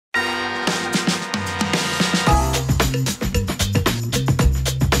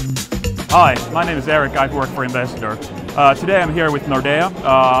Hi, my name is Eric. I work for Invesdor. Today I'm here with Nordea.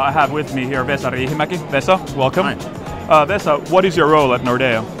 I have with me here Vesa Riihimäki. Vesa, welcome. Hi. Vesa, what is your role at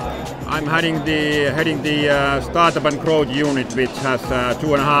Nordea? I'm heading the startup and growth unit, which has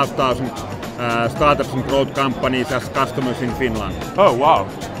 2,500 startups and growth companies as customers in Finland. Oh wow,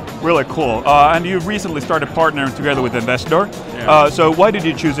 really cool. And you recently started partnering together with Invesdor. Yeah. So why did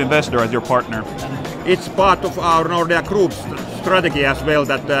you choose Invesdor as your partner? It's part of our Nordea Group's strategy as well,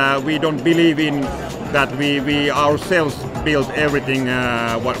 that we don't believe in that we ourselves build everything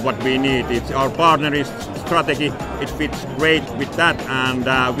what we need. It's our partner strategy. It fits great with that, and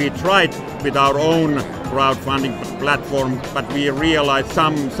we tried with our own crowdfunding platform, but we realized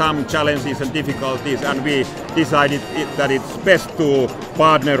some challenges and difficulties, and we decided that it's best to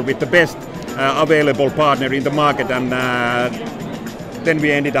partner with the best available partner in the market, and then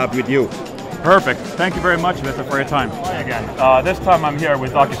we ended up with you. Perfect. Thank you very much, Vesa, for your time. Hi again. This time I'm here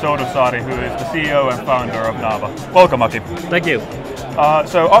with Aki Soudusari, who is the CEO and founder of Nava. Welcome, Aki. Thank you.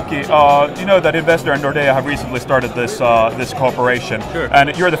 So Aki, you know that Invesdor and Nordea have recently started this cooperation, Sure.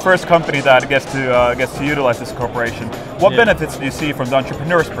 and you're the first company that gets to utilize this cooperation. What benefits do you see from the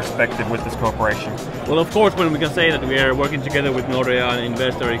entrepreneur's perspective with this cooperation? Well, of course, when we can say that we are working together with Nordea and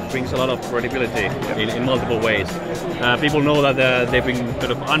Invesdor, it brings a lot of credibility in multiple ways. People know that they've been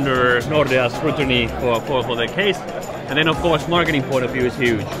sort of under Nordea's scrutiny for their case. And then, of course, marketing point of view is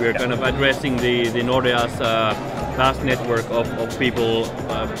huge. We're kind of addressing the Nordea's vast network of people,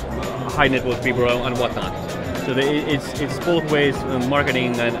 high net worth people and whatnot. So it's both ways,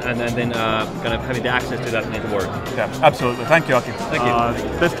 marketing and then kind of having the access to that network. Yeah, absolutely. Thank you, Aki. Thank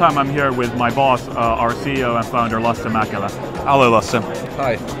you. This time I'm here with my boss, our CEO and founder, Lasse Mäkelä. Hello, Lasse.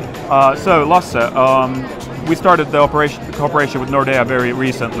 Hi. So, Lasse, we started the cooperation with Nordea very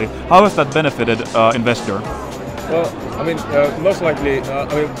recently. How has that benefited Invesdor? Well, I mean, most likely,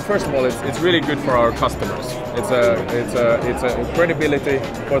 first of all, it's really good for our customers. It's a credibility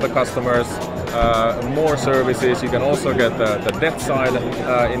for the customers. More services. You can also get the debt side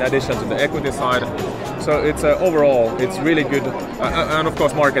in addition to the equity side. So it's overall, it's really good, and of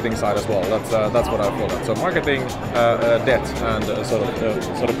course, marketing side as well. That's what I thought. So marketing, debt, and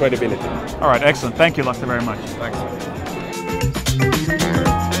sort of credibility. All right, excellent. Thank you, Lasse, very much. Thanks.